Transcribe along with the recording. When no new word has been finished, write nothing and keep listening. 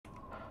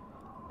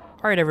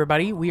Alright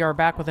everybody, we are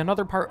back with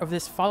another part of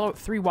this Fallout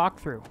 3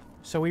 walkthrough.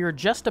 So we are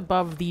just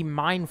above the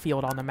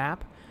minefield on the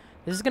map.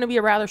 This is going to be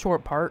a rather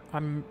short part.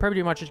 I'm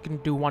pretty much just going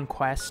to do one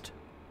quest.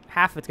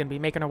 Half of it's going to be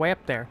making our way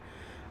up there.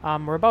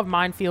 We're above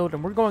minefield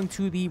and we're going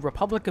to the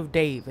Republic of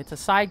Dave. It's a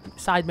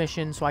side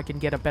mission so I can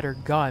get a better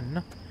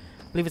gun.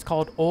 I believe it's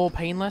called Oil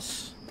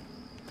Painless.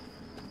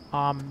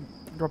 The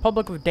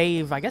Republic of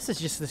Dave, I guess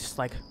it's just this,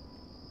 like,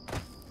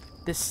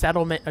 this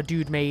settlement a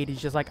dude made.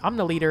 He's just like, I'm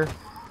the leader.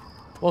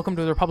 Welcome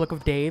to the Republic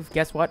of Dave.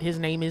 Guess what? His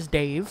name is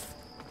Dave.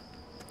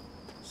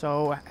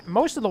 So,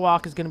 most of the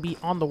walk is going to be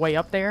on the way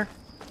up there.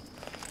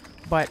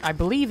 But I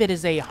believe it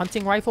is a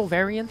hunting rifle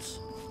variant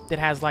that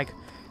has, like,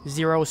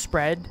 0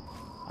 spread.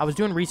 I was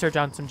doing research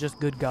on some just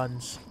good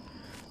guns.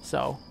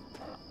 So,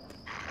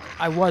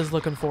 I was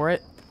looking for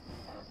it.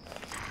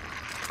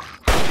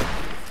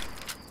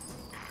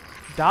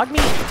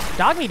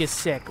 Dogmeat is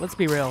sick, let's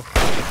be real.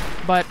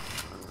 But,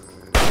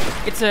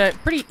 it's a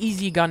pretty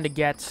easy gun to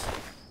get.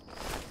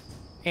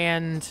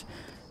 And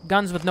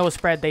guns with no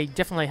spread, they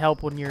definitely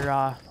help when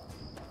you're,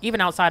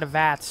 even outside of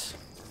VATS.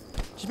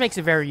 Just makes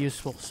it very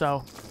useful.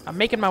 So, I'm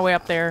making my way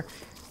up there.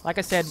 Like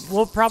I said,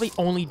 we'll probably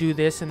only do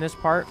this in this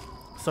part.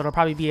 So, it'll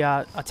probably be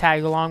a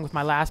tag along with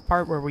my last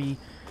part where we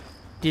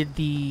did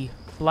the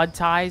Blood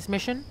Ties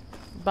mission.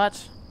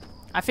 But,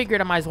 I figured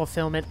I might as well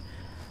film it.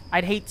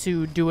 I'd hate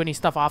to do any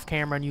stuff off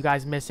camera and you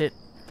guys miss it.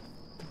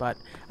 But,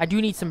 I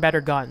do need some better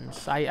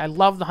guns. I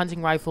love the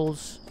hunting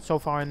rifles so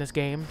far in this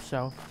game,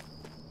 so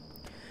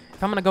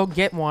if I'm gonna go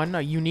get one,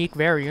 a unique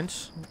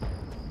variant,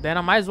 then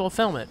I might as well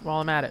film it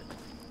while I'm at it.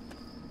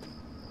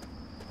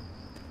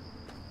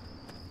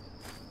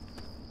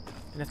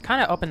 And it's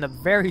kind of up in the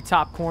very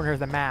top corner of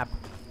the map.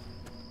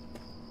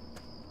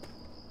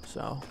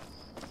 So,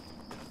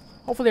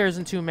 hopefully there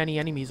isn't too many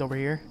enemies over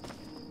here.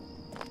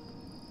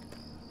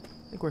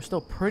 I think we're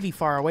still pretty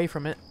far away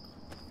from it.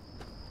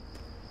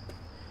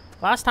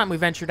 Last time we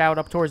ventured out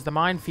up towards the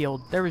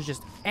minefield, there was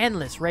just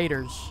endless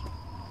raiders.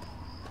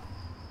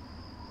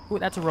 Ooh,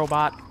 that's a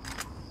robot.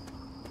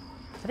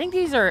 I think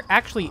these are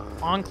actually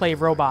Enclave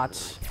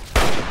robots,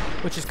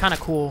 which is kind of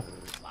cool.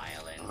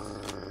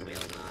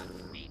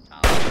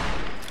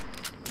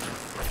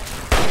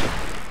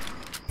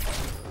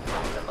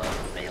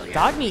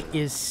 Dogmeat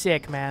is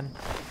sick, man.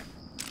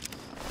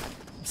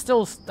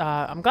 Still,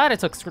 I'm glad I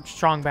took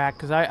Strong back,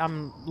 because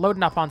I'm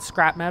loading up on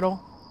scrap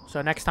metal.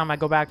 So next time I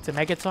go back to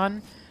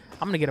Megaton,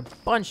 I'm going to get a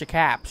bunch of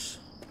caps.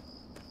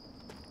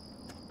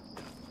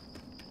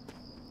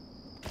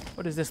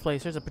 What is this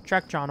place? There's a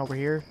Protectron over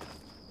here.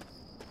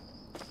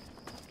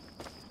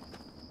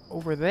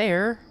 Over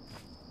there.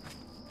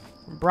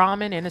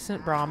 Brahmin,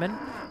 innocent Brahmin.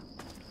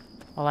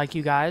 I like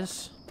you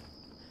guys.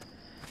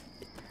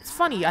 It's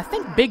funny, I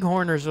think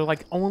Bighorners are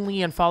like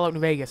only in Fallout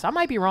New Vegas. I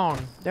might be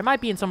wrong. There might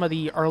be in some of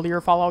the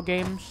earlier Fallout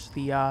games.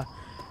 The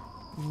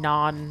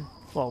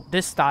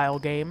this style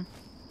game.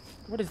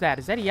 What is that?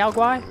 Is that a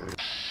Yaogwai?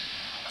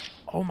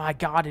 Oh my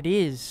god, it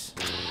is.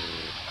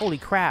 Holy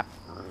crap.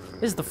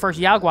 This is the first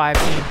Yaogwai I've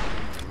seen.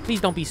 Please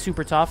don't be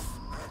super tough.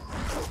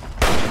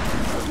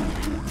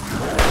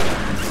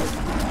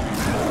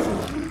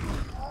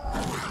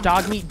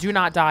 Dogmeat, do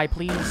not die,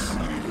 please.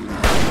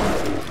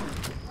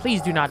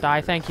 Please do not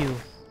die, thank you.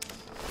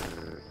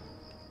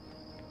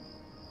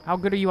 How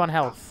good are you on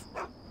health?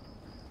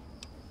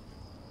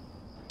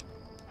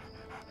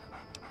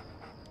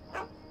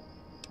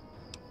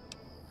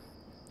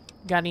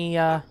 Got any,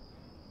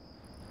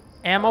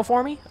 ammo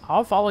for me?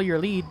 I'll follow your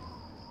lead.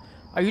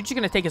 Oh, you're just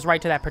gonna take us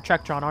right to that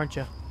Protectron, aren't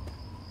you?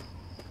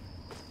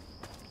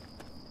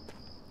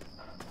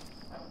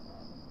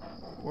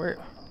 Where?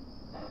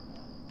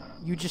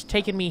 You just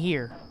taking me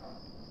here.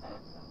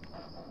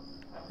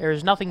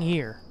 There's nothing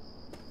here.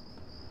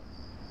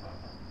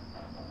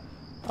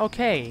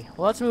 Okay,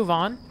 well, let's move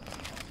on.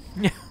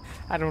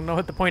 I don't know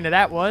what the point of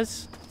that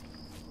was.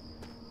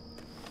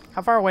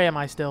 How far away am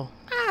I still?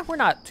 We're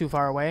not too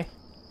far away.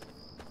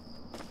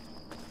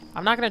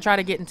 I'm not gonna try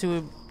to get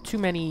into too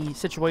many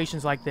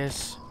situations like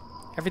this.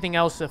 Everything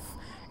else, if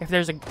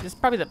there's a, it's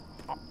probably the,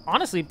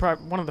 honestly,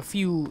 one of the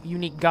few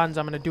unique guns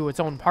I'm gonna do its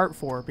own part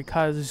for,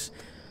 because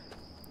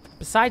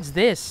besides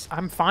this,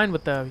 I'm fine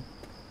with the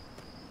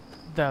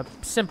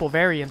simple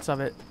variants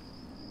of it,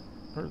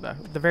 or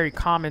the very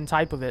common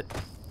type of it.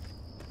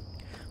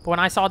 But when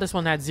I saw this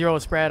one had 0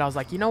 spread, I was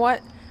like, you know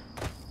what?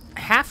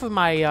 Half of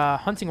my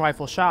hunting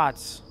rifle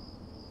shots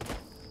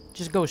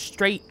just go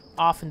straight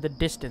off in the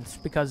distance,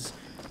 because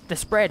the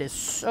spread is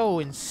so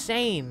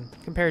insane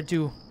compared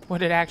to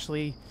what it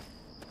actually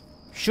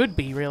should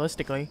be,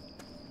 realistically.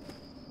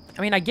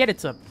 I mean, I get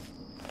it's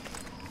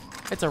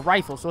a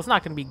rifle, so it's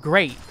not going to be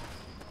great.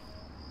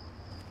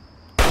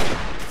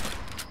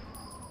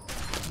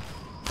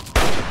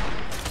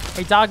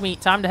 Hey,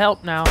 Dogmeat, time to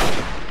help now.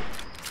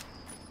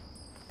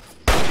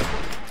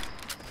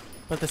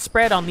 But the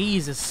spread on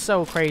these is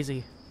so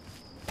crazy.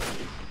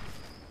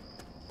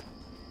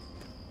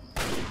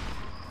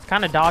 It's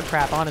kind of dog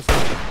crap, honestly.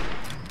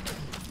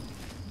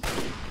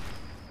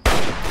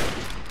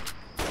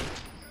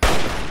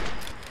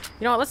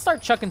 You know what, let's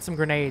start chucking some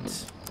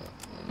grenades.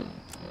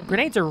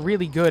 Grenades are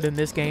really good in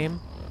this game.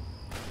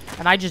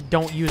 And I just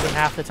don't use them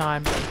half the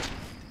time.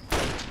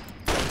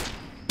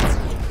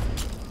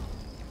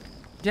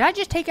 Did I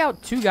just take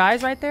out 2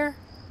 guys right there?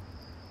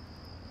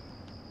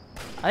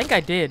 I think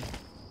I did.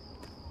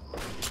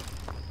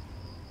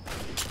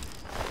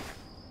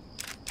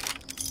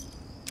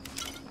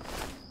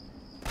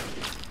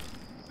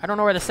 I don't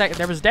know where the second...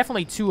 There was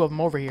definitely 2 of them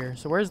over here.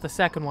 So where's the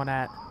second one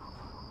at?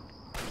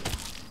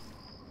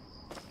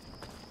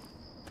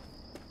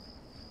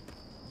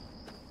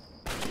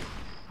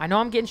 I know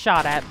I'm getting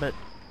shot at, but...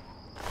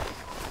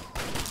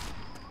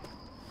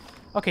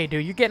 Okay,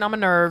 dude, you're getting on my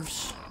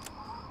nerves.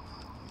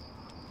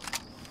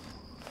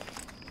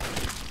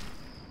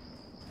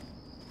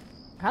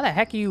 How the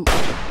heck you...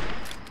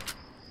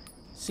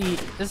 See,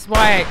 this is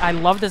why I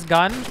love this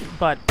gun,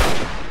 but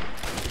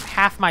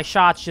half my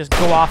shots just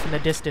go off in the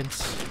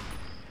distance.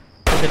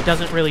 Because it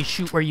doesn't really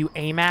shoot where you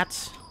aim at.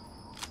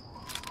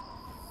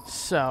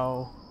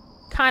 So,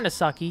 kind of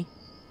sucky.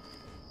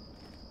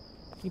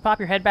 Can you pop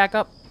your head back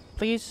up,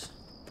 please?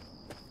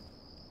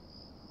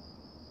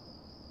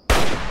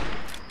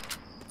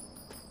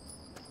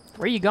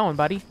 Where are you going,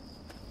 buddy?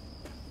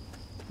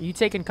 Are you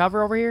taking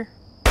cover over here?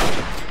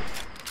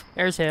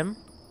 There's him.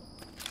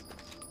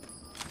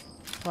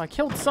 So I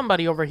killed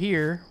somebody over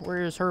here.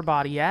 Where's her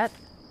body at?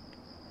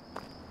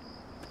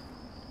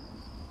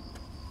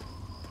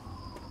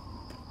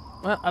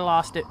 Well, I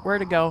lost it.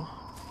 Where'd it go?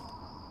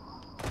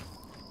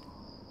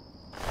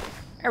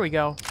 There we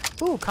go.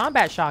 Ooh,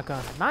 combat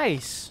shotgun.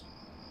 Nice.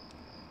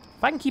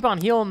 If I can keep on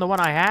healing the one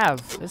I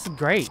have, this is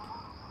great.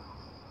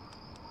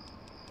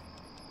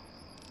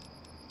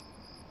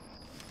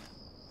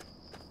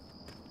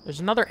 There's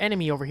another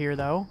enemy over here,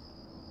 though.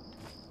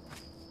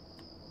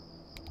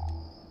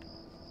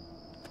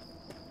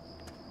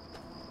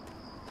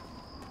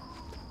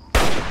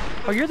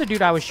 Oh, you're the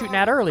dude I was shooting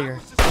at earlier.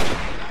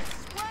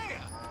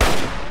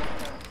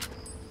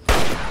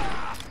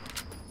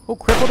 Oh,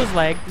 crippled his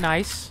leg.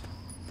 Nice.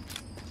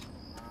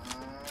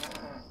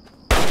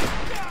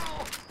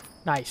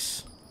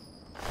 Nice.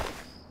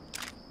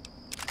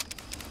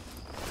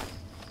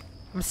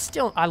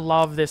 I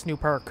love this new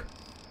perk.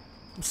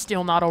 I'm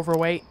still not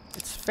overweight.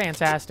 It's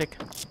fantastic.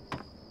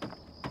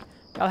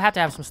 Y'all have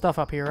to have some stuff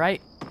up here,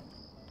 right?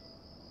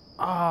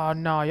 Oh,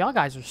 no. Y'all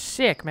guys are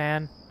sick,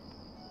 man.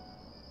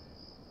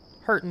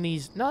 Hurting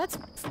these... No, that's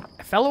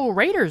fellow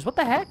raiders. What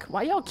the heck?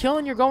 Why y'all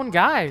killing your going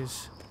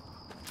guys?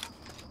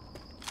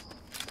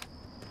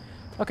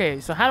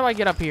 Okay, so how do I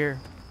get up here?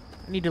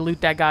 I need to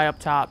loot that guy up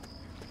top.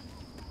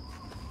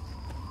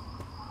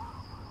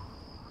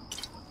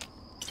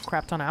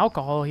 Crap ton of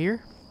alcohol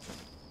here.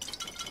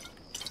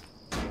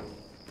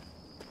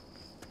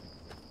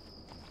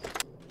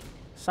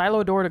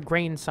 Silo door to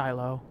grain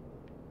silo.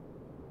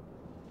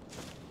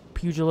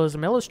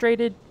 Pugilism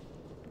illustrated.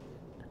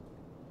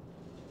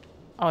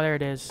 Oh, there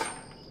it is.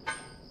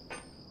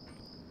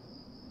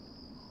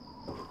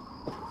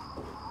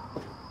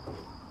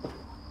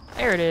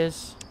 There it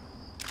is.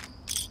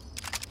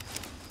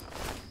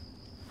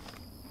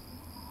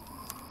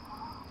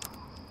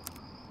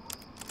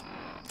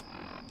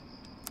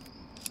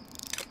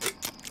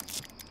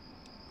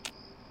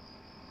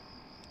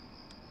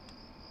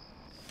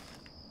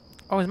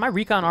 Oh, is my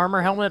recon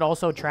armor helmet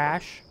also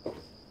trash?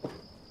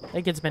 I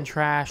think it's been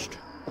trashed.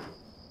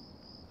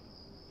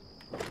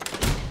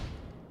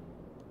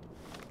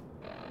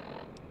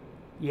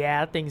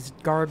 Yeah, that thing's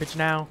garbage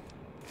now.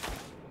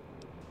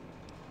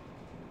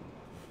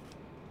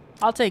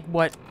 I'll take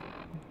what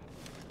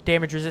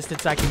damage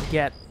resistance I can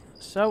get.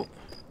 So,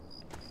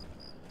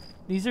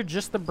 these are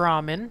just the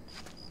Brahmin.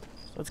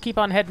 So let's keep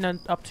on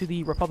heading up to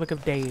the Republic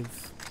of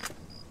Dave.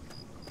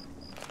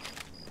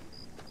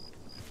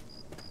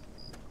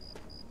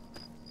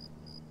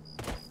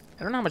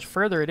 I don't know how much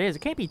further it is. It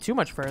can't be too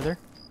much further.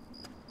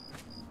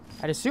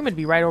 I'd assume it'd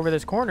be right over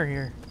this corner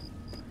here.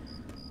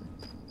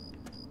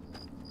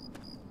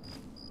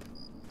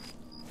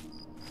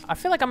 I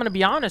feel like I'm going to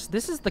be honest.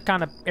 This is the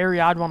kind of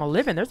area I'd want to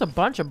live in. There's a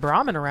bunch of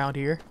Brahmin around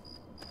here.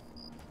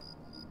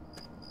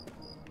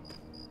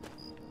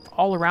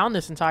 All around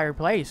this entire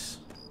place.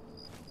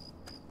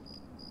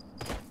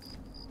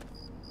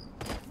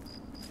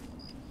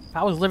 If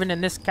I was living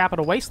in this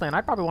Capital Wasteland,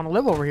 I'd probably want to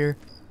live over here.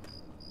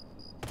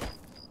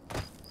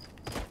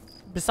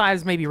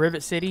 Besides maybe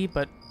Rivet City,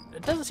 but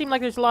it doesn't seem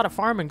like there's a lot of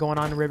farming going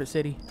on in Rivet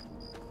City.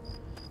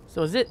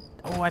 So is it?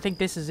 Oh, I think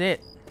this is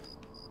it.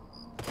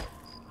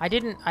 I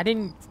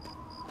didn't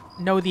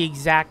know the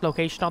exact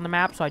location on the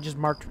map, so I just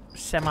marked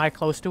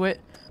semi-close to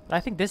it. But I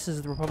think this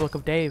is the Republic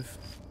of Dave.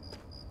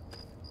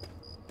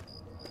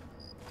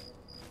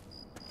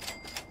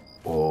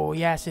 Oh,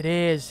 yes, it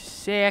is.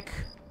 Sick.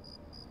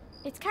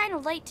 It's kind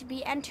of late to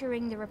be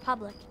entering the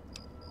Republic.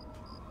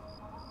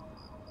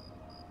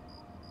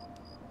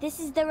 This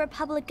is the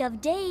Republic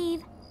of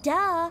Dave.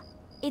 Duh.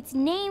 It's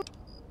named...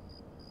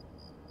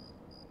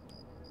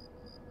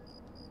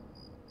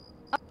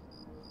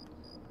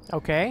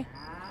 Okay.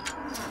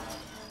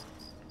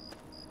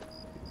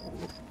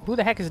 Who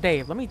the heck is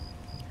Dave? Let me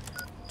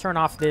turn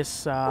off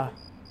this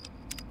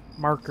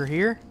marker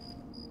here.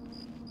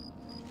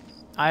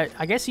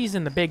 I guess he's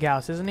in the big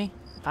house, isn't he?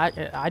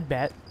 I'd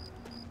bet.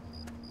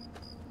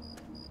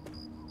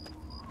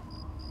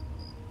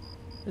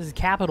 This is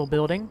Capitol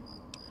building.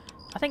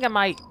 I think I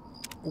might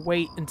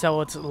wait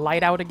until it's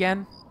light out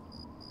again.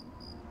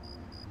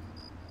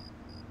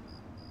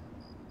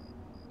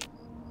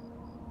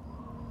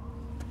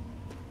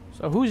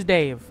 So who's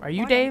Dave? Are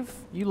you Dave?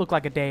 You look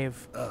like a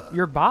Dave.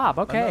 You're Bob,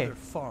 okay. Another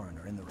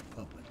foreigner in the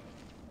Republic.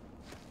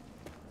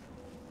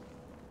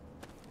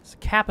 It's a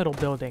Capitol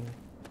building.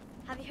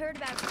 Have you heard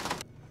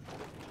about...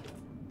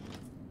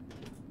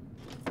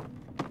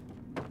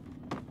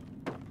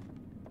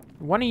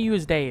 One of you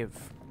is Dave.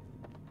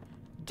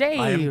 Dave!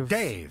 I am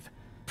Dave,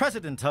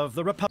 President of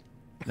the Republic.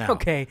 Now,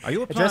 Okay, are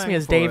you address me applying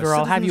as for Dave or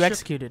I'll have you citizenship,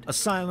 executed.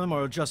 asylum,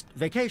 or just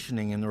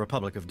vacationing in the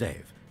Republic of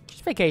Dave?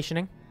 Just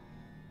vacationing.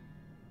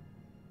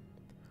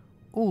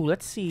 Ooh,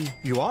 let's see.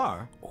 You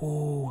are?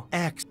 Ooh.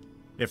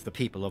 If the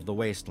people of the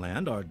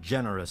Wasteland are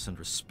generous and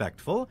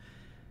respectful,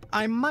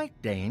 I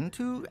might deign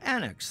to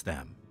annex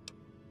them.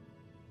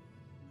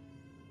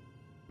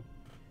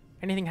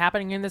 Anything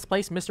happening in this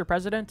place, Mr.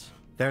 President?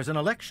 There's an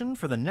election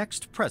for the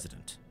next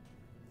president.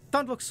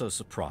 Don't look so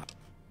surprised.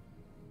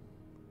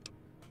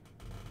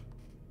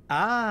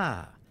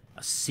 Ah,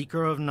 a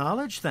seeker of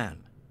knowledge,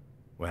 then.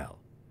 Well,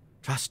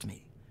 trust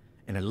me,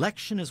 an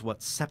election is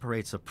what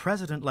separates a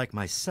president like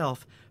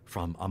myself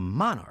from a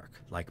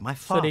monarch like my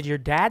father. So did your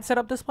dad set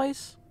up this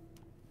place?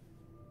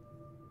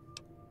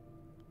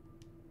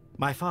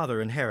 My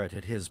father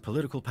inherited his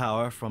political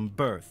power from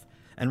birth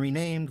and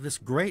renamed this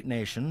great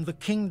nation the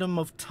Kingdom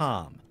of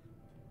Tom.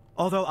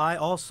 Although I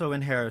also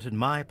inherited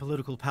my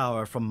political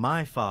power from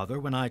my father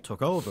when I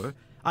took over,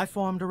 I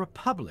formed a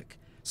republic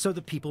so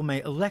the people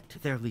may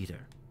elect their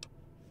leader.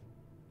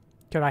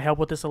 Can I help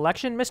with this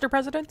election, Mr.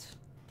 President?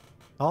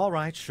 All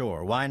right,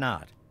 sure, why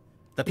not?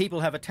 The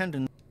people have a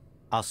tendency.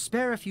 I'll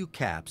spare a few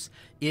caps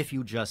if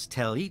you just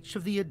tell each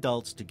of the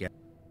adults to get...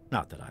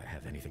 Not that I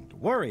have anything to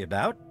worry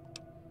about.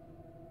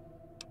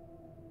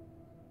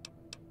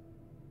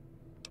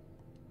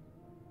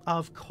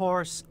 Of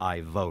course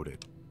I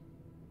voted.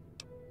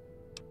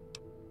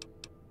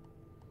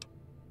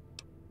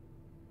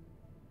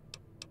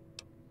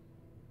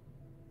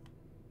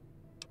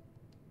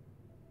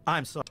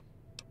 I'm sorry.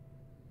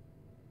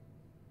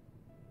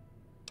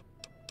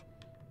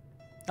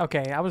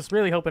 Okay, I was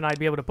really hoping I'd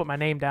be able to put my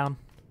name down.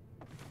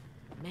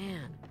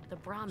 Man, the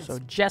Brahmins. So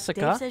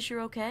Jessica. Dave says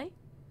you're okay?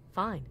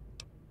 Fine.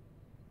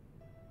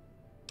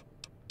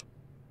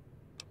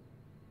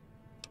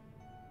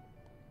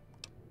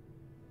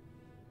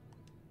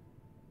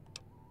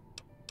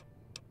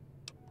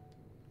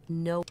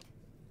 No.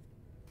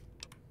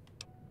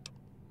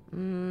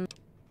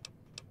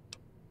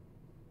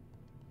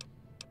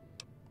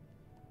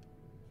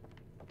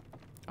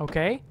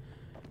 Okay.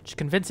 Just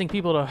convincing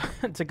people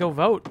to to go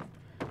vote.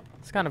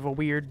 It's kind of a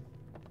weird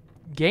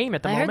game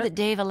at the I moment. heard that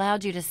Dave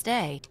allowed you to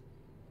stay.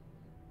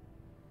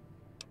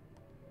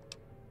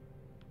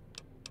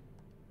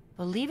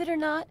 Believe it or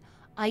not,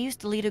 I used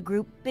to lead a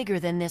group bigger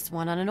than this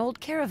one on an old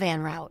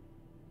caravan route.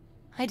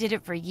 I did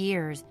it for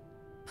years.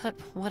 But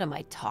what am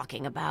I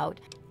talking about?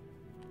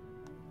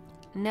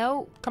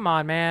 No. Come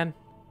on, man.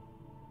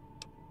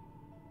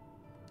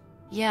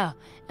 Yeah,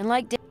 and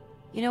like Dave,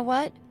 you know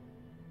what?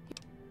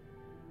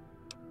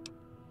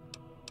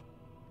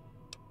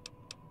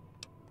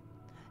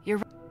 You're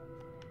right.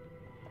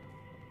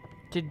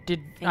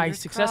 Did I Fingers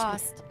successfully...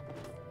 crossed.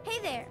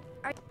 Hey there.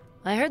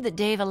 I heard that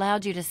Dave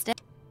allowed you to stay.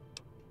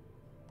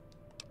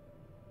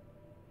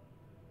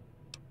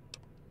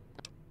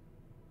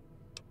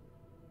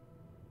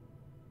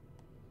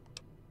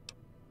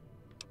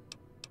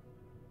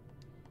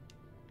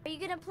 Are you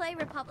gonna play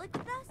Republic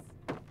with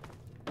us?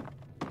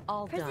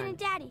 All President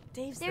done. Daddy,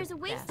 Dave's there's the a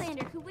best.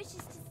 Wastelander who wishes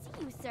to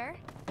see you, sir.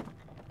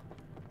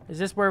 Is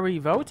this where we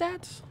vote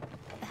at?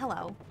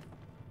 Hello.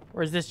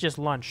 Or is this just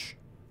lunch?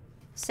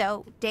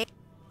 So, Dave,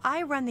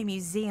 I run the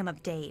Museum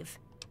of Dave.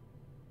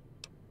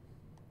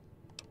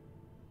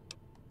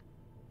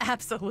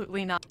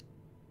 Absolutely not.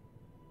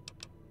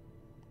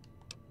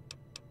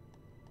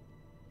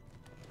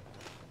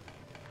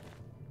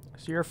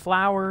 So you're a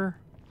flower.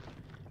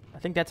 I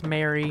think that's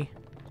Mary.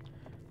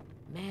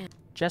 Man.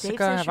 Jessica,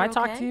 says have I you're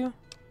talked okay? to you?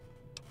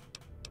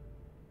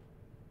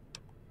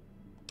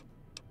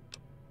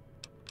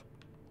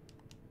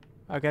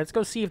 Okay, let's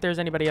go see if there's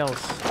anybody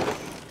else.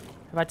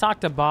 Have I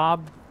talked to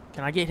Bob?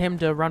 Can I get him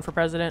to run for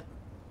president?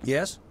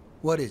 Yes?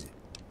 What is it?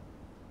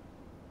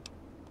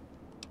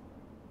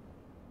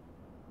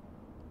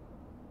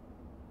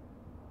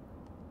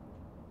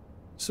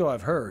 So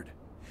I've heard.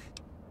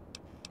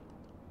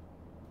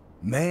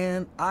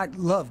 Man, I'd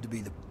love to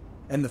be the...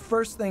 And the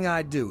first thing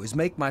I'd do is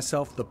make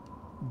myself the...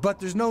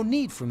 But there's no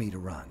need for me to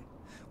run.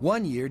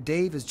 One year,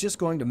 Dave is just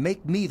going to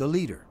make me the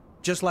leader,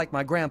 just like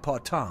my grandpa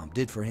Tom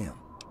did for him.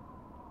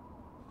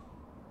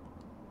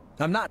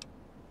 I'm not...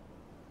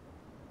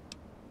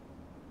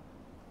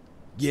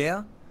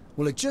 Yeah?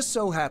 Well, it just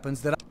so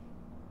happens that I...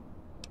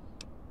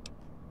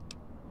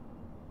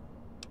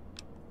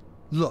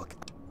 Look.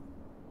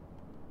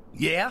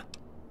 Yeah?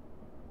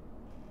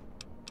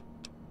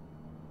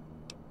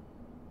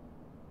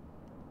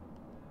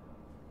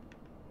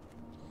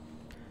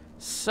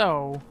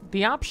 So,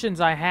 the options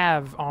I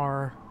have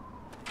are...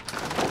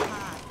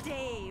 Ah,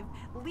 Dave,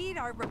 lead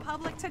our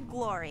republic to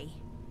glory.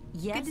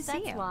 Yes, Good to see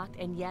that's you. locked,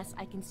 and yes,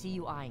 I can see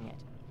you eyeing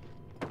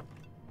it.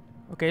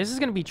 Okay, this is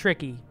gonna be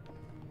tricky.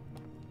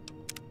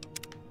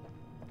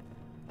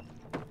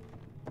 Are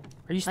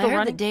you I still heard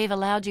running? that Dave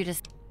allowed you to...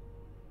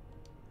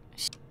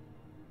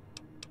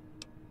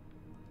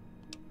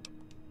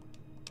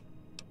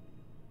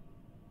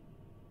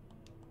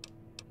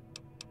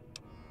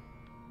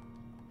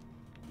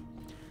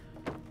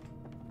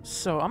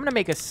 So, I'm gonna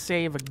make a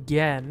save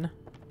again.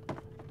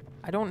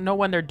 I don't know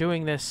when they're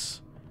doing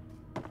this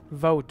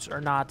vote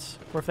or not,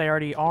 or if they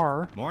already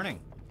are. Morning.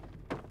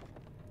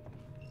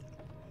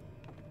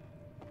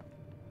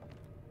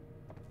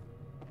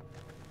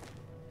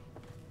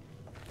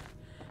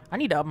 I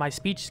need to up my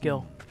speech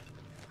skill.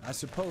 I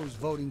suppose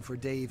voting for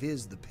Dave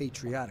is the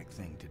patriotic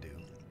thing to do.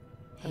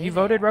 Have you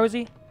voted,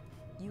 Rosie?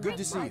 Good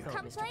to see you.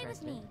 Come play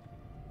with me.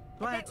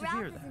 Glad Bet to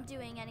hear Ralph that. isn't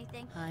doing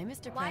anything. Hi,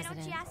 Mr. Why President.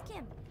 don't you ask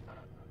him?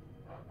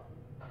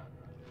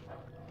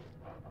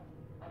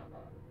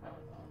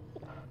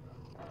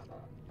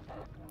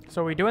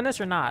 So are we doing this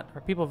or not?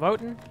 Are people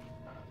voting?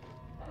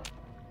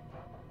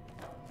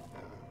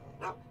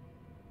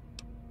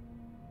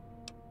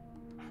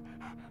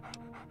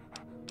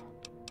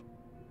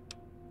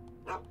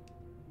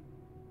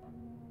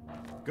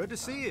 Good to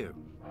see you.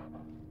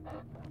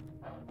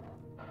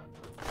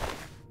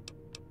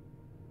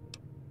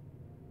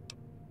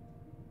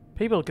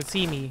 People can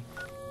see me.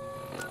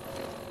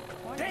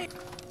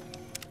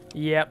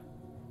 Yep.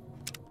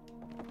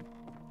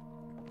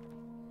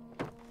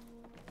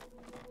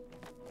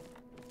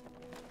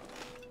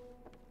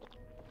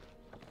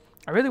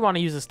 I really want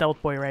to use a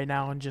stealth boy right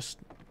now and just...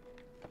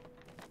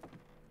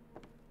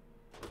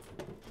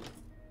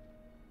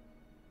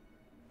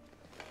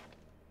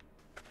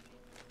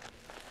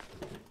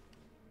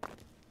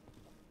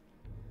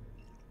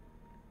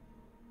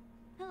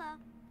 Hello.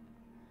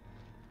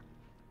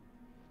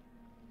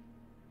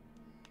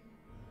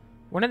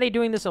 When are they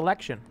doing this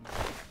election?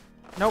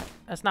 Nope,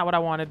 that's not what I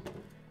wanted.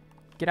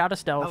 Get out of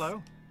stealth.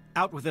 Hello.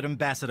 Out with it,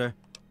 Ambassador.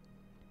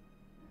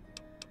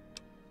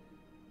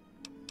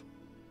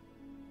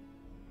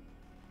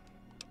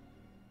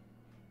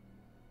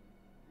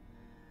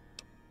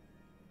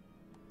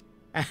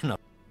 Anna,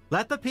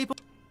 let the people...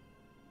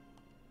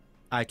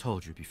 I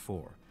told you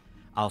before.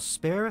 I'll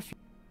spare a few...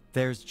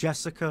 There's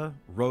Jessica,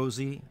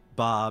 Rosie,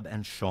 Bob,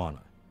 and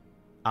Shauna.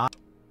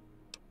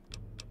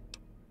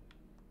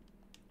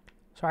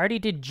 So I already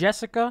did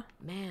Jessica.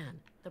 Man,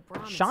 the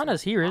Brahmin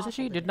Shauna's here, isn't awful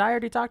she? today. Didn't I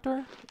already talk to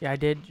her? Yeah, I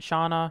did.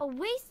 Shauna. A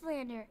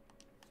wastelander.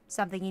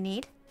 Something you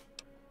need?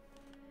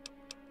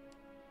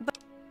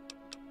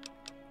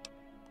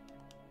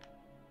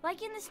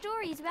 Like in the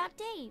stories about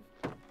Dave.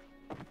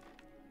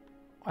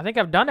 I think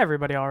I've done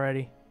everybody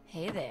already.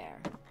 Hey there.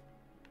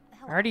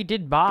 I already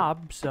did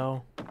Bob,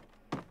 so...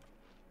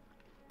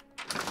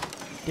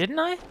 Didn't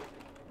I?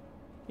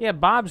 Yeah,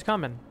 Bob's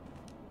coming.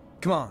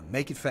 Come on,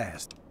 make it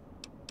fast.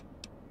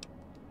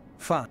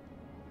 Fine.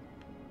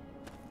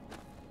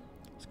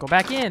 Let's go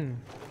back in.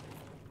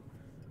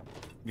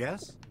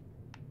 Yes?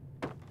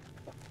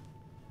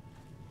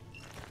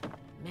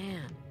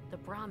 Man, the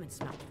Brahmin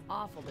smell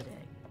awful today.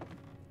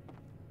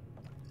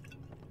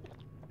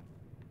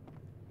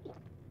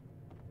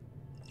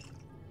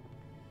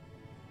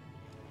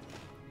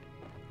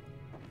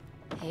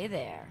 Hey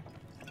there.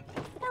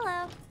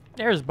 Hello.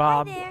 There's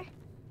Bob. Hi there.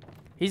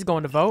 He's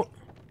going to vote.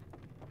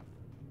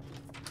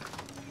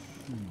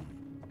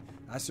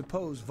 I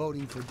suppose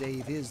voting for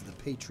Dave is the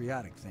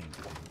patriotic thing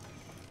to do.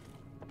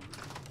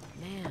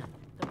 Man,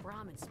 the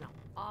Brahmin smell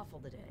awful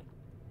today.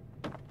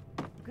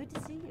 Good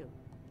to see you.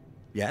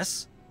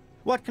 Yes?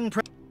 What can...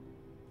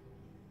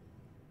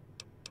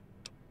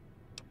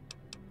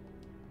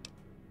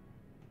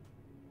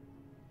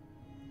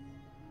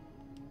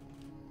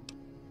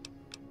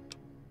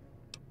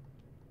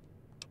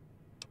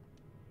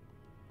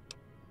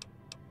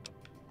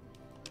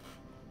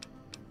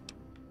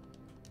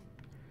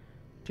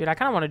 Dude, I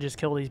kind of want to just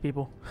kill these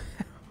people.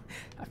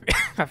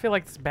 I feel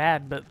like it's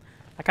bad, but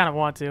I kind of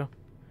want to.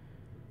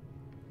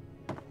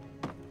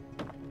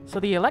 So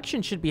the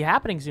election should be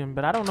happening soon,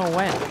 but I don't know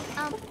when.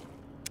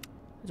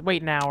 Let's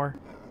wait an hour.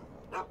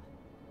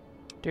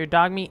 Dude,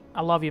 dog meat,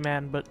 I love you,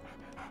 man, but...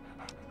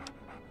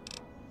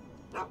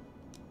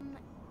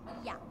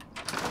 Yeah.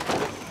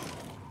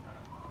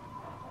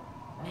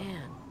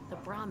 Man, the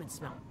Brahmin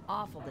smell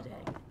awful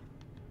today.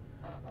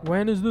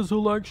 When is this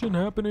election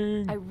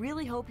happening? I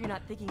really hope you're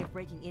not thinking of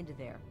breaking into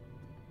there.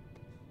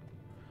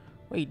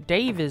 Wait,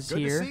 Dave is Good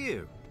here. to see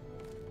you.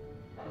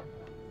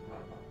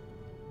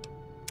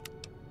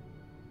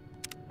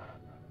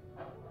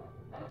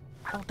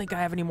 I don't think I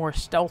have any more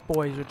stealth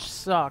boys, which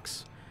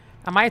sucks.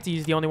 I might have to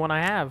use the only one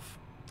I have.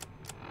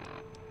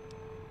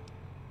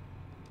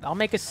 I'll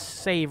make a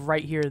save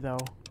right here, though.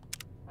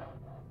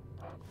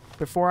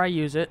 Before I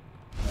use it.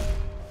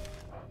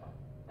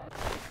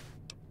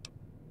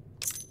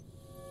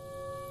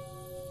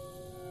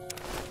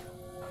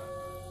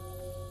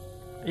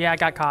 Yeah, I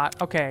got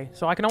caught. Okay,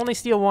 so I can only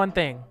steal one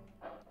thing.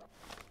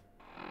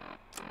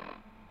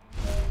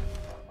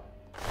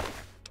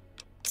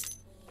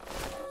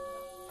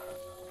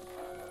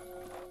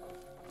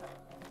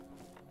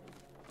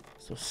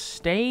 So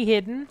stay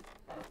hidden.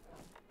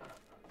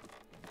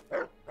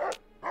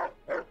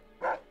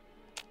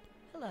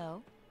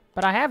 Hello.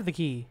 But I have the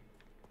key.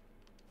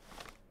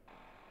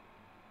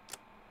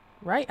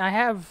 Right? I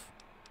have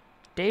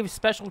Dave's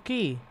special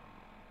key.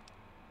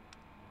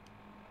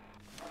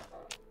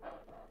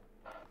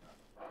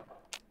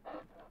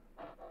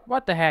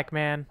 What the heck,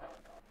 man?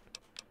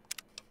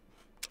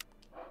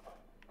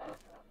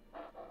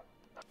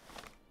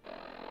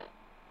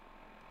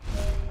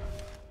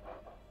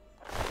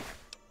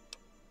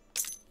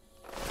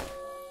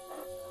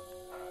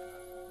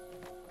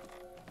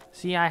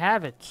 See, I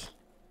have it.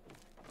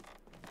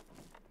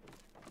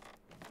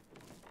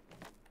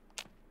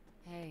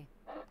 Hey.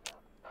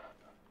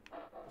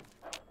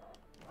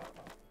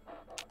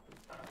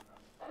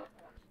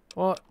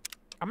 Well,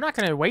 I'm not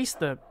gonna waste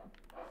the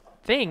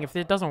thing if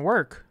it doesn't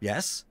work.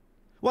 Yes?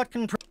 What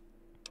can...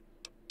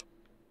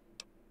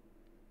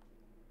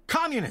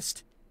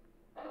 Communist!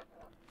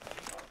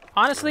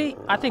 Honestly,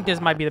 I think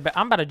this might be the best.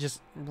 I'm about to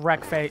just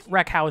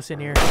wreck house in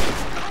here.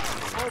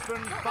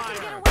 Open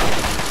fire!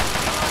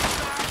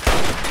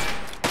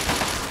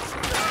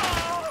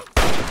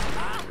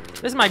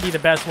 This might be the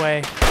best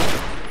way.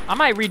 I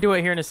might redo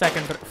it here in a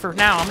second, but for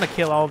now, I'm gonna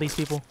kill all these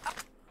people.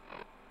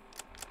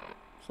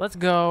 So let's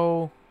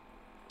go.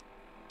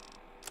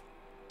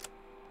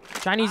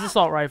 Chinese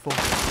assault rifle.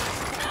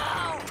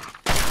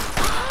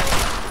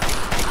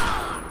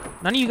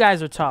 None of you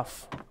guys are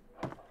tough.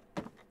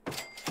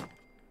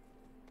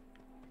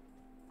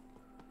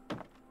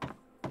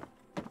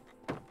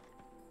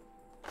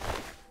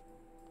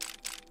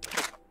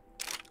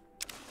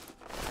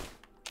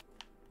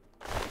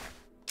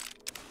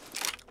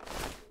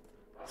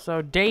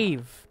 So,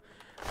 Dave,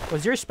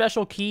 was your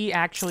special key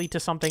actually to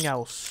something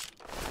else?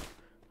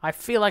 I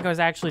feel like it was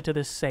actually to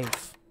this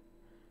safe.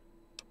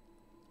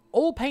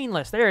 Old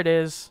Painless, there it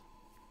is.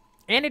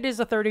 And it is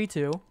a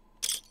 32.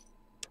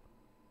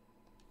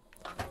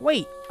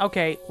 Wait,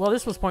 okay, well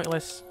this was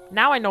pointless.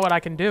 Now I know what I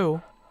can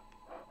do.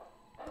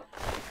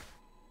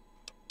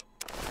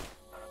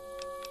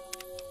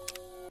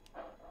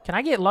 Can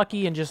I get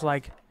lucky and just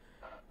like,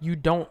 you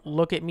don't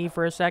look at me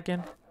for a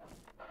second?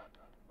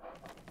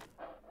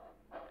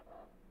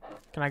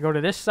 Can I go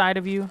to this side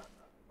of you?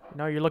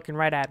 No, you're looking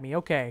right at me.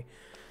 Okay.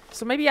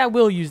 So maybe I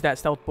will use that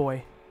stealth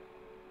boy.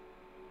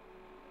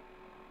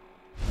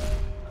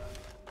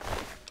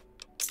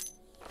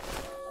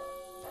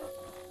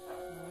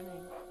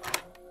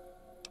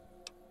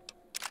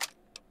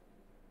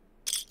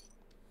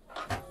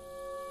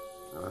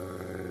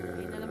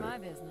 Ain't none of my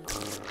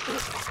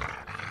business.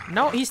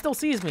 No, he still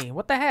sees me.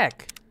 What the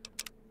heck?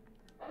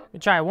 Let me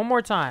try it one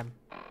more time.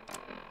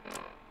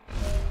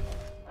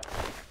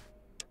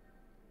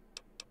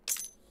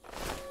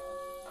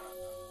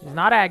 He's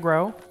not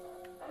aggro.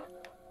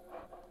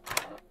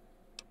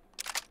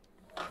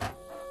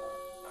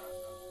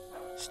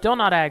 Still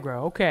not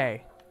aggro.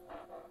 Okay.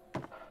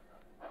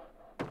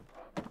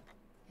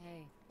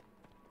 Hey.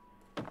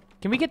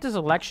 Can we get this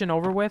election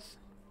over with?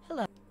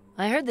 Hello.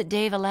 I heard that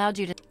Dave allowed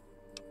you to...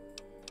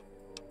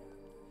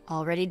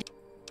 Already...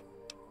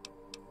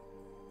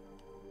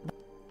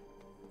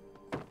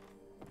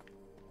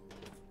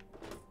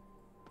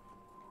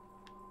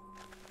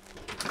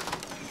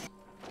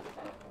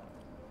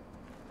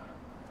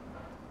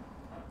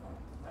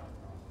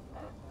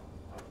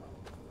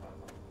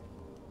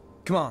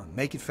 Come on,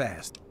 make it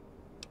fast.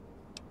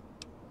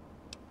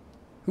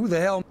 Who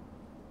the hell...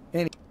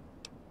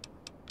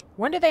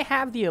 When did they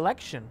have the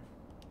election?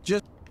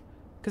 Just...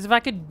 Because if I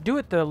could do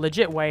it the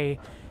legit way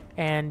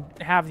and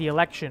have the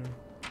election,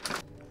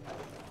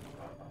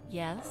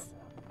 Yes?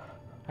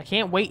 I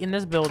can't wait in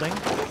this building.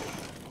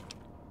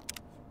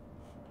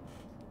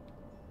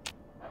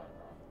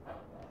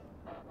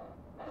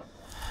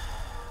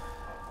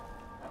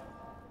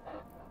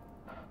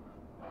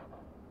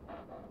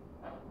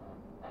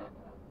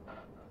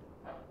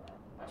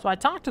 So I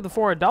talked to the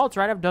 4 adults,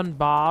 right? I've done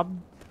Bob,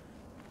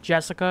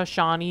 Jessica,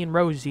 Shawnee, and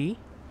Rosie.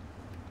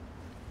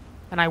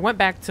 And I went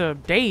back to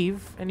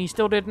Dave, and he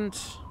still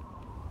didn't...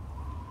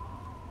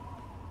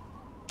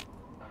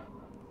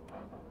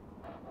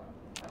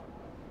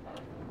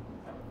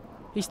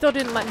 He still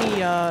didn't let me,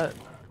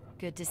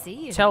 Good to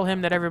see you. tell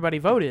him that everybody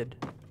voted.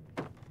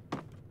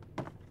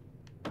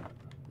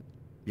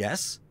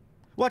 Yes?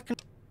 What can...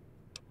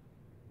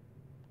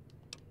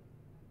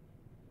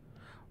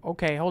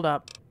 Okay, hold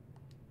up.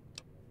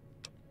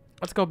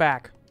 Let's go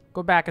back.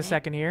 Go back a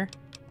second here.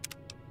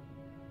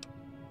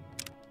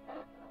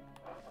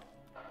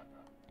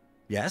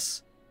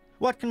 Yes?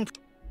 What can...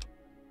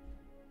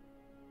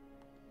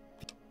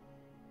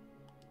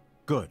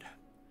 Good.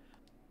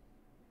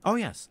 Oh,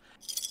 yes.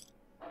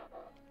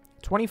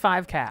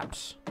 25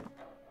 caps.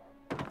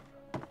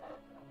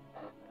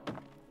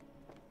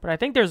 But I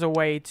think there's a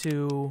way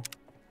to,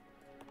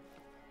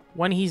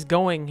 when he's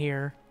going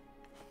here,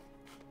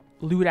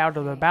 loot out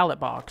of the ballot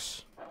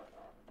box.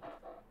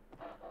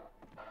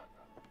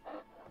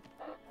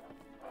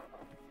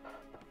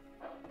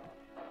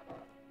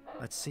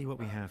 Let's see what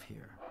we have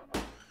here.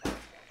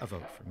 A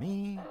vote for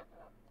me.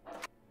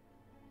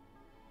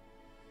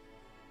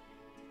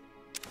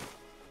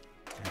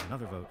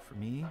 Another vote for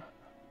me.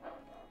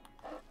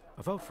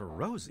 A vote for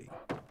Rosie.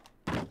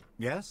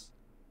 Yes?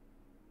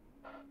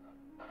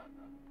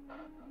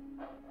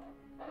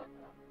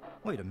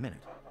 Wait a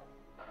minute.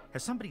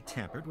 Has somebody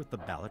tampered with the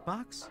ballot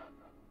box?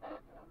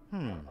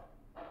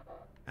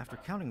 After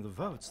counting the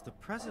votes, the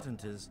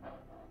president is...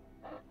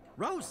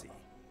 Rosie!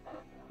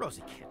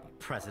 Rosie can't be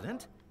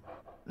president.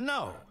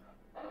 No!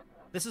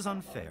 This is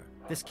unfair.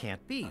 This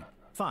can't be.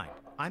 Fine,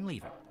 I'm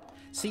leaving.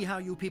 See how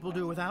you people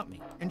do without me.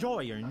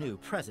 Enjoy your new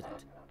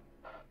president.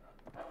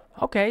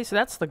 Okay, so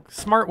that's the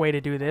smart way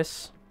to do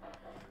this.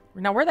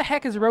 Now, where the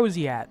heck is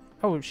Rosie at?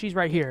 Oh, she's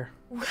right here.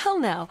 Well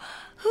now,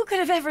 who could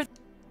have ever...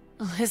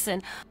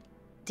 Listen,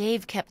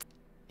 Dave kept...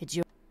 It's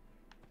your...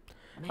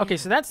 Okay,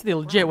 so that's the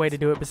legit way to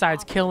do it,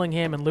 besides killing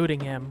him and looting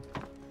him.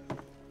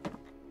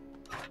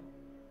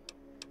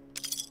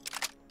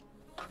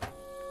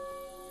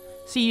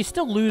 See, you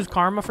still lose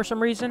karma for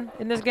some reason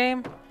in this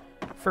game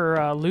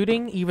for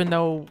looting, even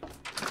though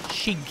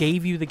she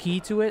gave you the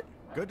key to it.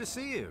 Good to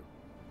see you.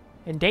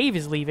 And Dave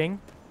is leaving.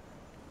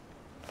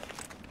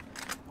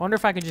 Wonder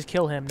if I can just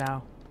kill him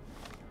now.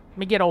 Let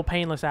me get Old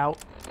Painless out.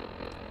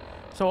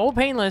 So Old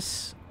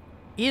Painless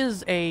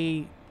is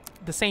the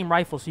same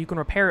rifle, so you can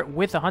repair it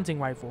with a hunting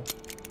rifle.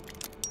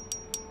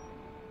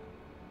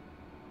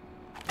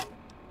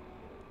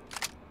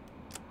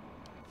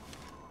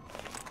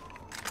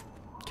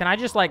 Can I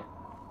just, like...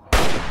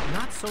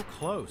 Not so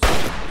close.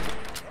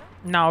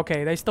 No,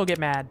 okay, they still get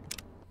mad.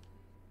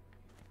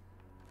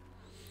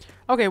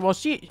 Okay, well,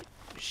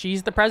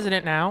 she's the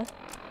president now.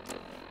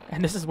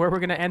 And this is where we're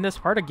going to end this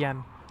part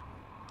again.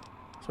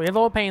 So we have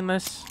Old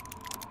Painless.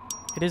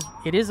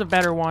 It is a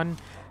better one.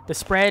 The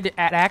spread, it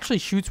actually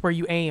shoots where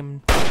you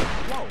aim.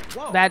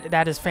 Whoa.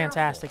 That is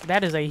fantastic.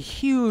 That is a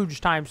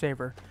huge time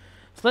saver.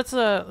 So let's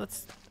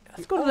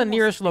go to the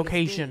nearest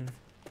location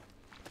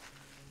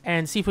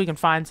and see if we can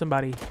find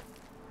somebody.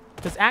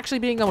 Because actually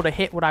being able to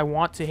hit what I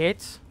want to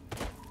hit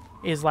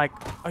is like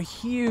a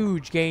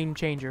huge game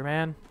changer,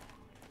 man.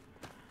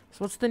 So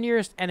what's the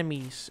nearest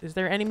enemies? Is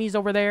there enemies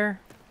over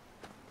there?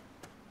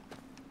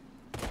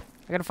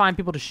 I gotta find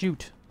people to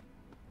shoot.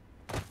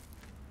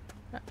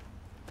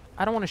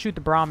 I don't want to shoot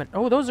the Brahmin.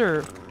 Oh, those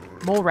are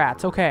mole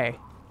rats. Okay.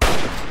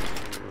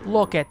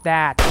 Look at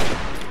that.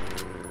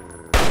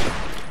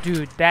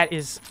 Dude, that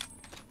is...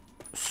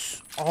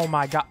 Oh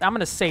my god. I'm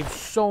gonna save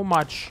so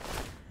much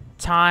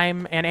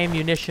time and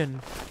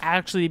ammunition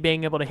actually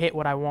being able to hit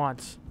what I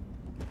want.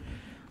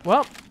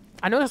 Well,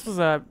 I know this was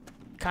a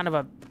kind of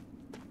a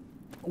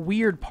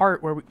weird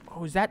part where we...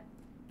 Oh, is that...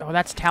 Oh,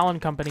 that's Talon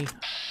Company.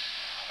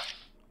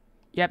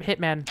 Yep,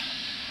 Hitman.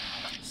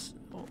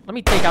 Let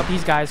me take out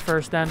these guys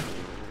first, then.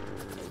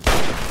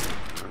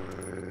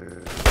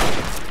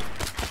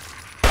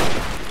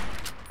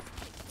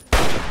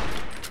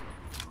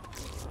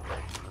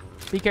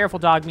 Be careful,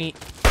 dog meat.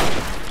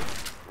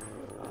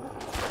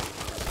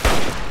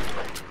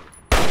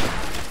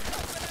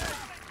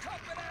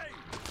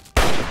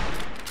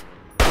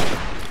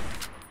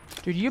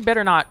 Dude, you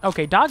better not...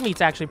 Okay, dog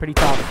meat's actually pretty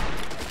tough.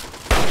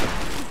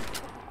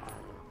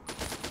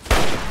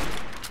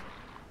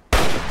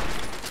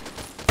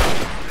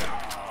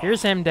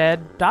 Here's him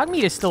dead. Dog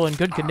meat is still in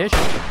good condition.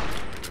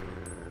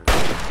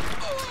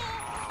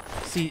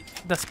 See,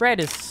 the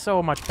spread is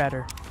so much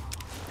better.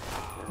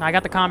 Now, I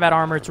got the combat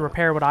armor to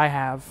repair what I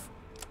have.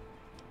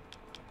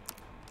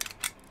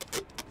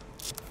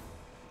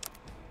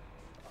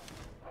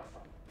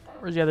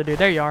 Where's the other dude?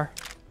 There you are.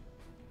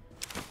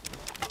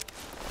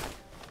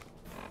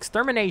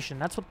 Extermination.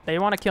 That's what they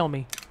want to kill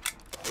me.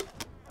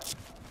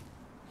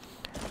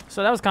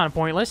 So that was kind of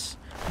pointless.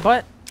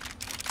 But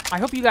I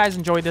hope you guys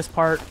enjoyed this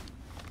part.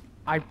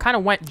 I kind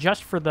of went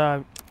just for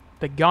the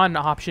gun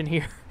option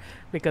here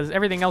because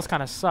everything else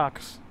kind of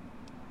sucks.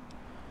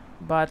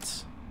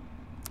 But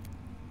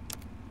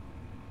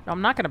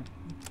I'm not going to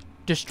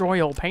destroy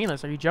Old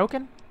Painless. Are you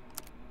joking?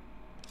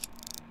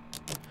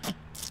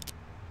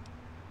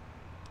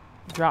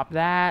 Drop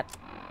that.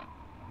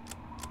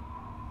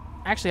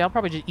 Actually, I'll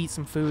probably just eat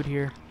some food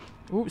here.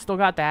 Ooh, still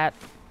got that.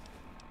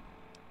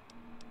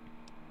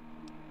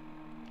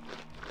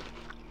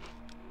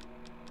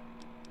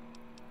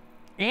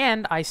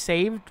 And I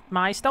saved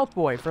my stealth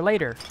boy for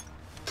later.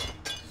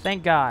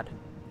 Thank God.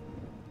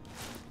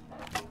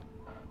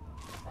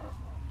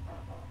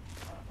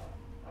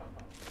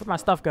 Where'd my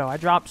stuff go? I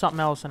dropped something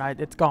else and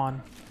it's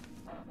gone.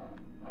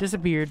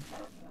 Disappeared.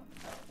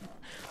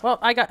 Well,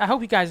 I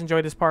hope you guys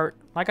enjoyed this part.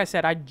 Like I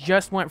said, I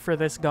just went for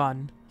this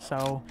gun.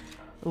 So,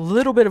 a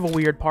little bit of a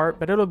weird part,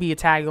 but it'll be a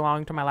tag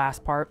along to my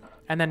last part.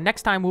 And then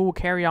next time we will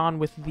carry on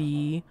with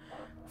the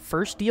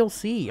first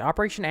DLC,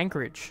 Operation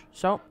Anchorage.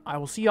 So, I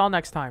will see y'all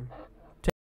next time.